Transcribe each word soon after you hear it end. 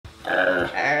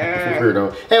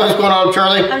Weirdo. Hey, what's going on,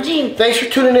 Charlie? I'm Jean. Thanks for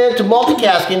tuning in to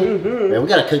Multicasking. Man, we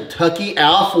got a Kentucky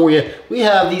Owl for you. We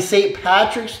have the St.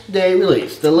 Patrick's Day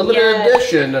release, the limited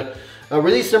edition,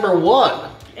 release number 1.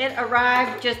 It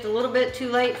arrived just a little bit too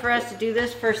late for us to do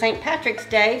this for St. Patrick's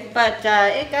Day, but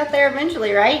it got there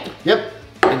eventually, right? Yep,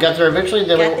 it got there eventually.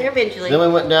 Then we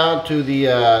went down to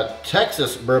the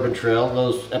Texas Bourbon Trail.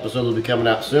 Those episodes will be coming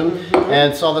out soon,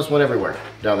 and saw this one everywhere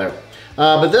down there.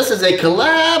 But this is a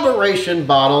collaboration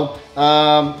bottle.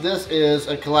 This is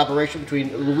a collaboration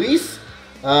between Louise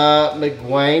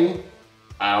McGuane,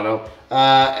 I don't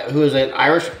know, who is an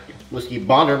Irish whiskey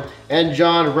bonder, and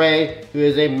John Rhea, who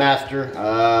is a master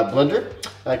blender.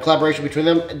 Collaboration between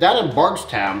them down in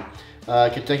Bardstown,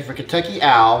 Kentucky, for Kentucky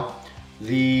Owl.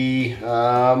 The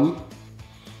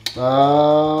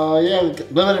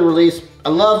limited release. I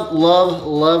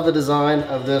love the design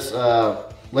of this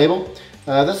label.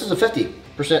 This is a 50%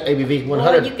 ABV, 100.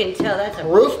 Well, you can tell that's a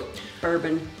proof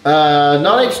bourbon.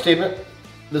 Non-age statement.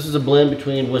 This is a blend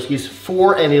between whiskeys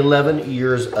 4 and 11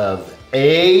 years of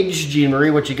age. Jean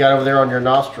Marie, what you got over there on your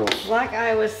nostrils? Like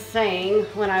I was saying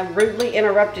when I rudely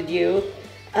interrupted you,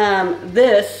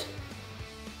 this.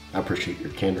 I appreciate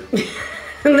your candor.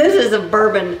 This is a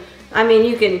bourbon. I mean,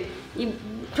 you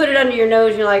put it under your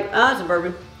nose, you're like, oh, it's a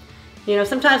bourbon. You know,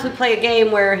 sometimes we play a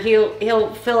game where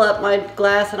he'll fill up my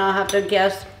glass and I'll have to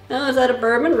guess, oh, is that a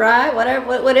bourbon, rye,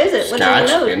 whatever, what is it? Scotch,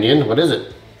 Indian, what is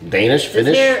it? Danish,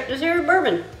 Finnish? This here a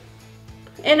bourbon.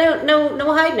 And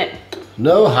no hiding it.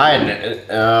 No hiding it.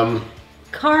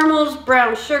 Caramels,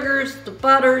 brown sugars, the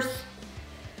butters.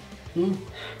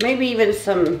 Maybe even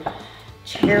some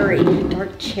cherry,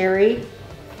 dark cherry.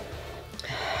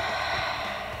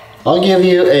 I'll give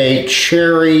you a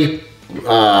cherry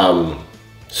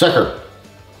sucker.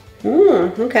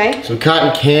 Okay. Some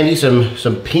cotton candy,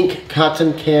 some pink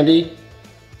cotton candy.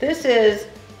 This is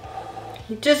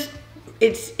just,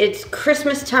 it's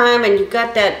Christmas time and you've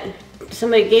got that,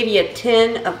 somebody gave you a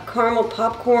tin of caramel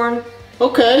popcorn.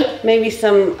 Okay. Maybe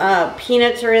some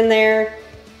peanuts are in there,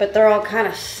 but they're all kind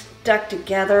of stuck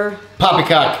together.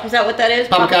 Poppycock. Is that what that is?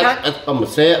 Poppycock? I'm gonna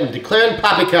say it, I'm declaring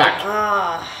poppycock.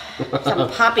 Some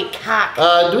poppycock.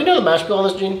 Do we know the mash bill on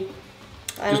this, Jean?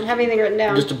 I don't have anything written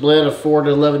down. Just a blend of 4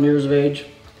 to 11 years of age.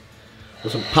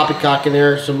 With some poppycock in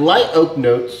there, some light oak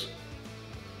notes.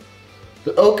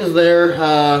 The oak is there.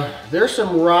 There's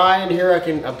some rye in here.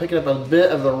 I'm picking up a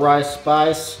bit of the rye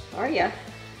spice. Are ya?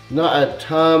 Not a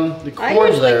ton. The corn's I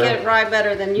usually there. get rye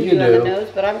better than you do on the nose,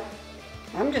 but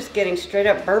I'm just getting straight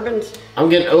up bourbons. I'm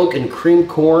getting oak and cream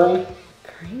corn.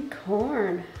 Cream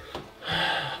corn.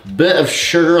 Bit of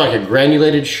sugar, like a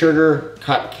granulated sugar,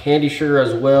 cotton candy sugar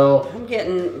as well. I'm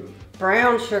getting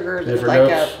brown sugar. Different like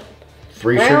notes. a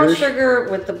 3 brown sugars. sugar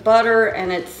with the butter,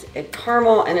 and it's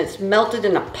caramel, and it's melted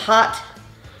in a pot.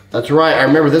 That's right. I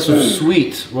remember this was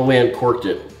sweet when we uncorked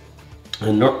it.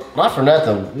 And not for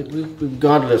nothing. We've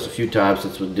gone to this a few times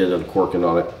since we did uncorking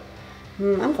on it.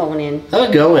 I'm going in. I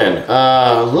would go in.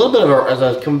 A little bit of a, as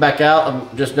I was coming back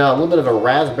out just now, a little bit of a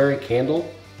raspberry candle.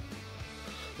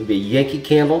 Maybe a Yankee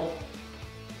candle.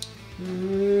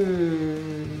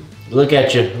 Look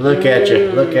at you, look at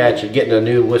you, look at you. Getting a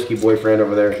new whiskey boyfriend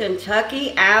over there.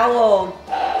 Kentucky Owl.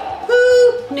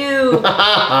 Who knew?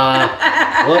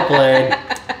 Well played.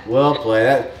 Well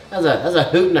played. That's a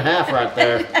hoot and a half right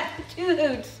there. 2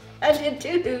 hoots. I did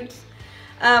 2 hoots.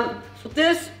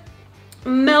 This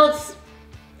melts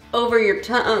over your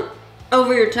tongue.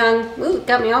 Ooh,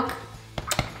 got me all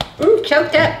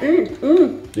choked up.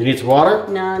 Do you need some water?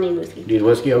 No, I need whiskey. You need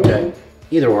whiskey? Okay.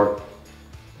 Either or.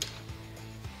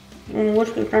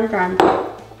 Whiskey sunshine.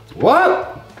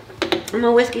 What? I'm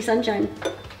a whiskey sunshine.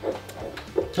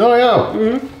 Oh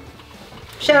yeah.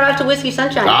 Shout out to Whiskey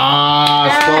Sunshine.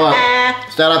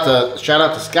 Shout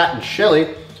out to Scott and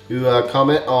Shelly, who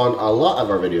comment on a lot of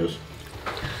our videos.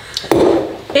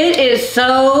 It is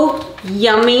so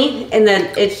yummy, and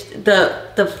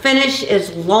the finish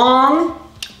is long,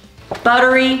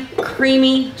 buttery,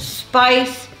 creamy,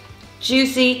 spice,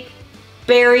 juicy,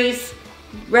 berries,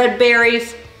 red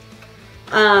berries.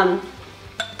 Oh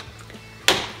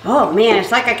man,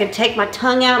 it's like I could take my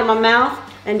tongue out of my mouth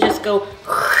and just go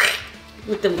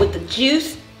with the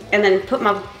juice, and then put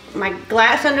my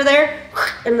glass under there,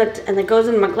 and it goes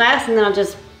into my glass, and then I'll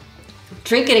just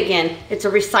drink it again. It's a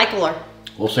recycler.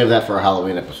 We'll save that for a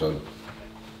Halloween episode.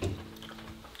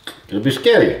 It'll be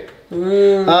scary.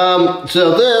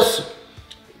 So this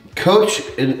coach,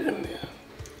 it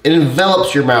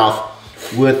envelops your mouth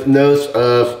with notes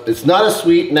of, it's not as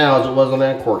sweet now as it was on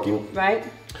the uncorking. Right.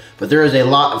 But there is a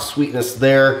lot of sweetness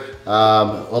there.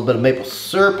 A little bit of maple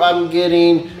syrup I'm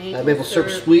getting. Maple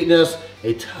syrup sweetness.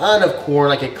 A ton of corn,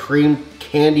 like a cream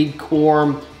candied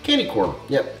corn. Candy corn,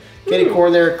 yep. Candied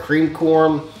corn there, cream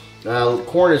corn.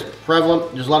 Corn is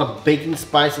prevalent. There's a lot of baking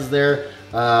spices there.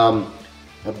 A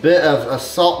bit of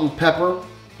salt and pepper.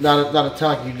 Not a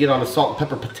ton like you'd get on a salt and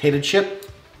pepper potato chip.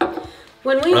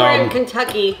 When we were in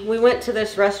Kentucky, we went to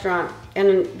this restaurant,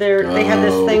 and they had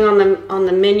this thing on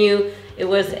the menu. It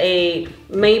was a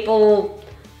maple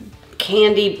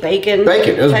candy bacon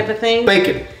type of thing.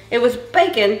 Bacon. It was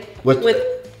bacon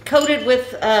coated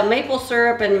with maple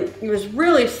syrup, and it was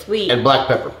really sweet. And black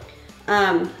pepper.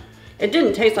 It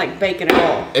didn't taste like bacon at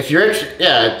all. If you're interested,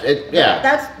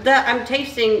 yeah. I'm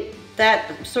tasting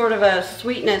that sort of a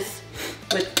sweetness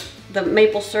with the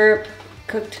maple syrup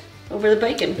cooked over the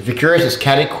bacon. If you're curious, it's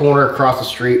catty corner across the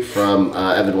street from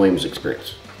Evan Williams'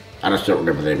 Experience. I just don't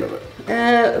remember the name of it.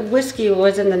 Whiskey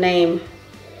was in the name.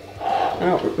 I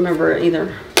don't remember it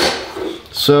either.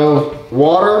 So,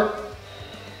 water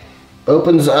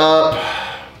opens up.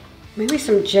 Maybe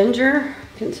some ginger.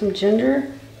 Getting some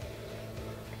ginger.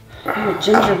 Oh,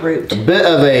 ginger root. A bit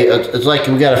of it's like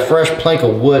we got a fresh plank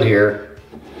of wood here.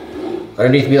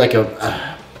 Underneath me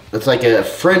it's like a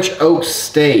French oak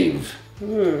stave.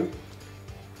 For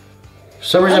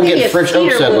some reason I'm getting French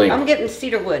oak suddenly. I'm getting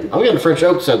cedar wood. I'm getting French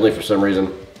oak suddenly for some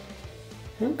reason.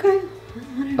 Okay.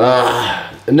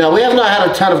 Now we have not had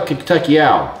a ton of Kentucky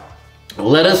Owl.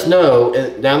 Let us know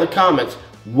down in the comments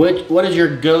what is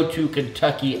your go-to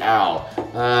Kentucky Owl.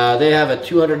 They have a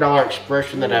 $200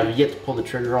 expression that I've yet to pull the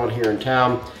trigger on here in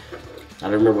town. I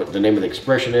don't remember what the name of the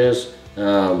expression is.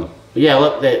 But yeah,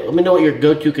 let me know what your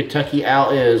go-to Kentucky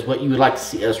Owl is, what you would like to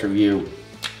see us review.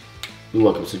 We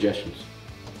welcome suggestions.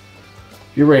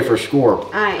 You're ready for a score.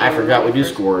 I forgot we do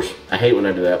scores. I hate when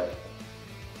I do that.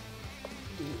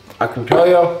 I can tell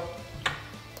you.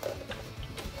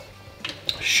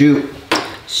 Shoot.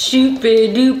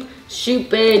 Shoot-ba-doop.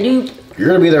 Shoot-ba-doop. You're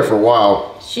gonna be there for a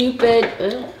while.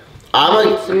 Shoot-ba-doop. I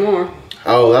need some more.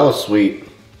 Oh, that was sweet.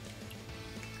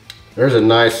 There's a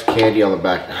nice candy on the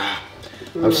back.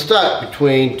 I'm stuck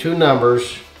between two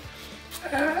numbers.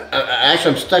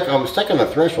 Actually, I'm stuck on the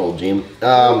threshold, Gene.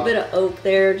 A little bit of oak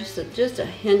there, just a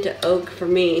hint of oak for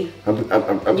me. I'm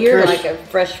You're curious, like a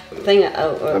fresh thing of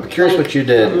oak. I'm curious what you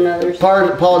did.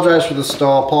 Apologize for the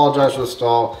stall. Apologize for the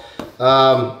stall.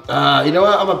 You know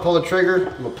what? I'm gonna pull the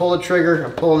trigger. I'm pulling the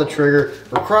trigger.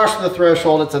 We're crossing the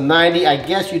threshold. It's a 90. I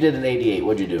guess you did an 88.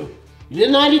 What'd you do? You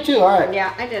did 92. All right.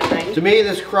 Yeah, I did 90. To me,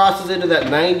 this crosses into that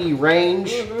 90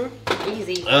 range.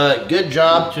 Easy. Good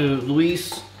job to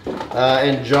Louise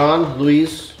and John.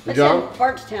 Louise and John.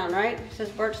 Bardstown, right? It says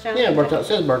Bardstown. Yeah, Bardstown. It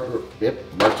says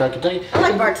Bardstown, Kentucky. I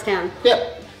like Bardstown.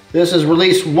 Yep. This is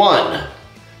release 1.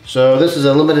 So this is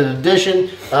a limited edition.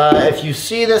 If you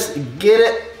see this, get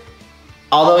it.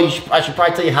 Although I should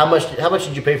probably tell you how much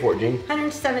did you pay for it, Gene?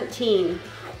 $117.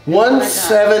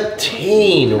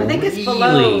 117. I think it's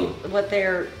below what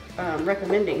they're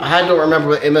recommending. I don't remember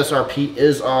what MSRP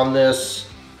is on this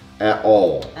at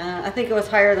all. I think it was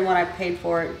higher than what I paid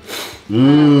for it.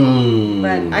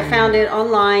 But I found it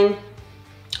online,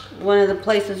 one of the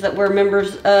places that we're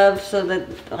members of, so that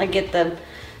I get the...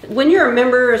 When you're a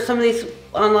member of some of these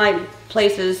online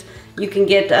places, you can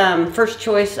get first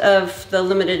choice of the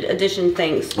limited edition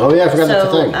things. Oh yeah, I forgot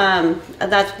that's the thing.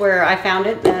 That's where I found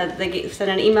it. They sent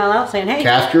an email out saying, hey.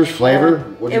 Caskers,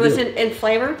 flavor? It was in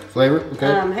flavor. Flavor,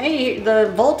 okay. Hey,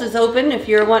 the vault is open if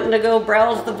you're wanting to go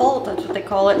browse the vault. That's what they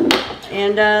call it.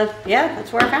 And yeah,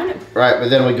 that's where I found it. Right, but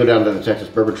then we go down to the Texas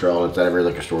Bourbon Trail and it's at every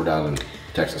liquor store down in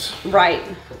Texas. Right,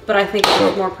 but I think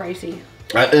it's more pricey.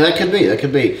 That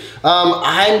could be.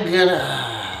 I'm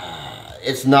gonna...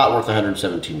 It's not worth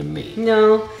 117 to me.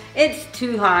 No, it's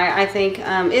too high, I think.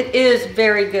 It is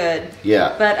very good.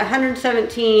 Yeah. But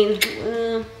 117,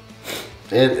 I'm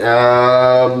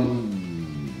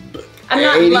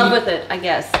not 80? in love with it, I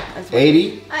guess.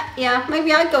 80? Yeah,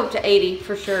 maybe I'd go up to 80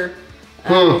 for sure.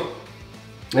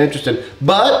 Interesting.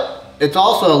 But it's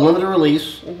also a limited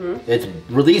release. It's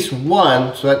release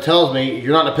 1, so that tells me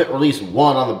you're not going to put release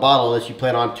 1 on the bottle unless you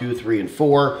plan on 2, 3, and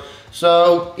 4.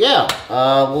 So yeah,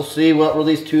 we'll see what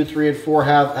release 2, 3, and 4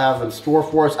 have in store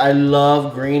for us. I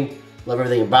love green. Love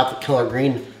everything about the color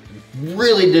green.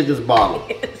 Really dig this bottle.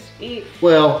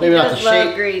 Well, maybe not the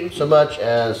shape green so much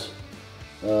as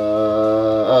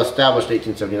established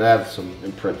 1879. I have some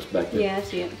imprints back there. Yeah, I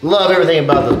see it. Love everything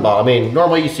about this bottle. I mean,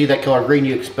 normally you see that color green,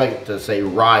 you expect it to say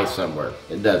rye somewhere.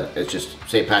 It doesn't. It's just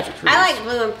St. Patrick's release. I like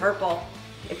blue and purple,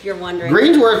 if you're wondering.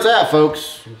 Green's where it's at,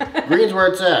 folks. Green's where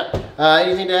it's at.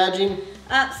 Anything to add, Gene?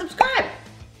 Subscribe.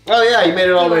 Oh yeah, you made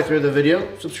it all the way through the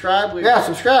video. Subscribe. Yeah,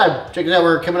 subscribe. Check it out.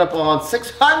 We're coming up on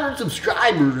 600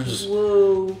 subscribers.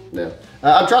 Whoa. Yeah.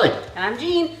 I'm Charlie. And I'm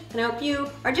Gene, and I hope you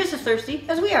are just as thirsty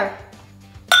as we are.